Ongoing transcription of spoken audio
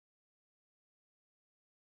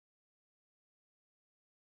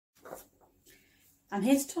I'm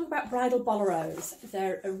here to talk about bridal boleros.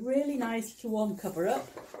 They're a really nice little one cover-up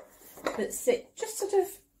that sit just sort of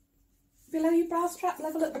below your bra strap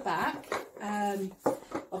level at the back.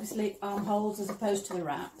 Obviously armholes as opposed to the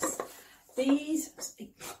wraps. These,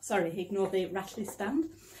 sorry, ignore the rattly stand.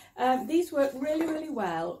 These work really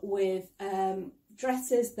well with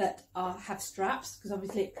dresses that have straps, because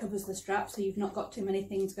obviously it covers the strap, so you've not got too many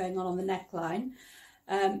things going on the neckline.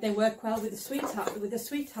 They work well with a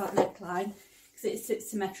sweetheart neckline because it sits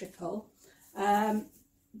symmetrical.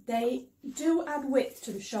 They do add width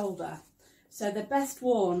to the shoulder, so they're best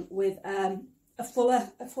worn with a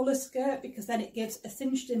fuller skirt, because then it gives a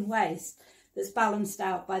cinched in waist that's balanced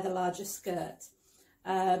out by the larger skirt.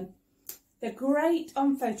 They're great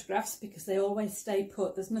on photographs because they always stay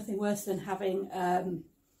put. There's nothing worse than having a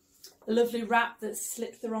lovely wrap that's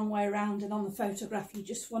slipped the wrong way around, and on the photograph you're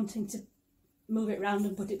just wanting to move it around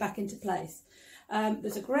and put it back into place.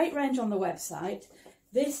 There's a great range on the website.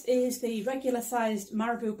 This is the regular sized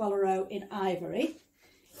marabou bolero in ivory.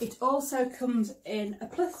 It also comes in a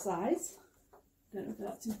plus size, don't know if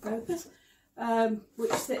that's in focus,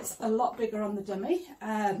 which sits a lot bigger on the dummy.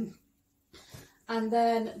 And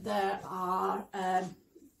then there are,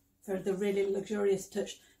 for the really luxurious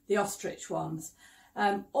touch, the ostrich ones.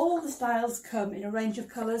 All the styles come in a range of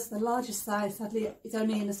colours. The largest size, sadly, is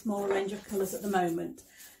only in a smaller range of colours at the moment.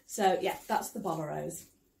 So yeah, that's the boleros.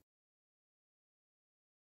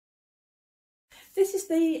 This is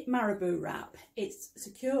the marabou wrap. It's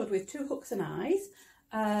secured with 2 hooks and eyes,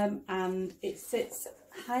 and it sits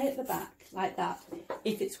high at the back like that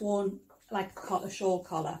if it's worn like a shawl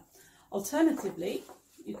collar. Alternatively,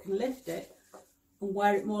 you can lift it and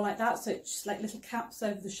wear it more like that, so it's just like little caps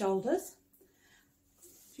over the shoulders.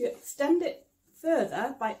 If you extend it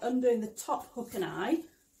further by undoing the top hook and eye,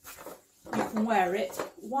 you can wear it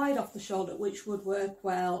wide off the shoulder, which would work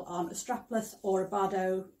well on a strapless or a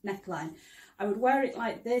bardeau neckline. I would wear it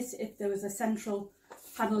like this if there was a central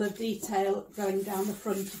panel of detail going down the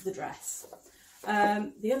front of the dress.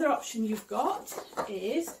 The other option you've got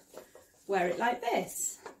is wear it like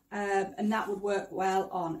this. And that would work well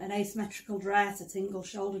on an asymmetrical dress, a single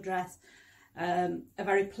shoulder dress, a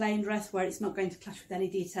very plain dress where it's not going to clash with any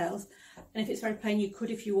details. And if it's very plain, you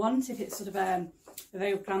could, if you want, if it's sort of a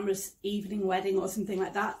very glamorous evening wedding or something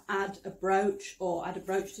like that, add a brooch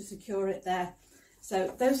to secure it there.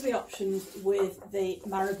 So those are the options with the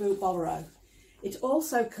marabou bolero. It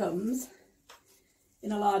also comes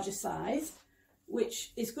in a larger size,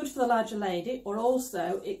 which is good for the larger lady, or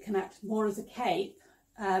also it can act more as a cape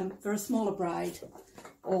for a smaller bride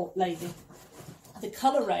or lady. The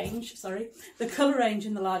colour range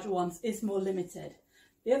in the larger ones is more limited.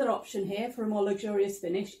 The other option here for a more luxurious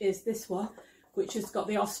finish is this one, which has got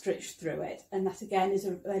the ostrich through it, and that again is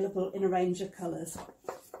available in a range of colours.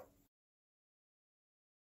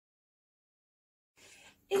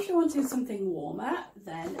 If you're wanting something warmer,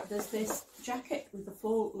 then there's this jacket with the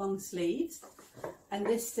full long sleeves, and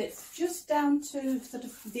this sits just down to sort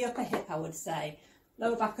of the upper hip, I would say.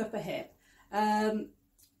 Lower back, upper hip.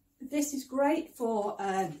 This is great for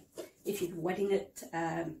if you're wedding it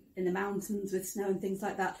in the mountains with snow and things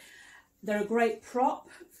like that. They're a great prop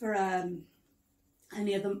for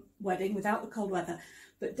any other wedding without the cold weather,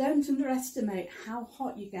 but don't underestimate how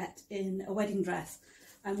hot you get in a wedding dress.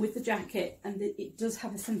 And with the jacket, and it does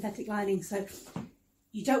have a synthetic lining, so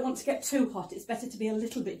you don't want to get too hot. It's better to be a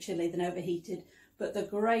little bit chilly than overheated, but they're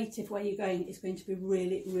great if where you're going is going to be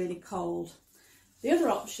really cold. The other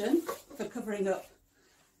option for covering up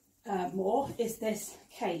more is this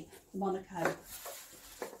cape, the Monaco.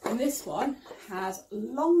 And this one has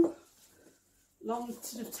long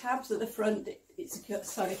sort of tabs at the front. It's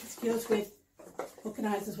secures with hook and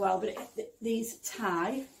eyes as well, but these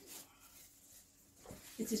tie.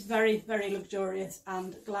 It is very luxurious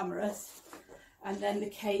and glamorous. And then the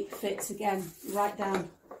cape fits again right down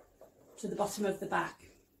to the bottom of the back.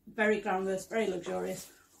 Very glamorous, very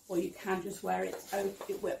luxurious. Or you can just wear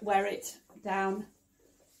it down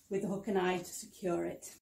with a hook and eye to secure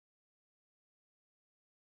it.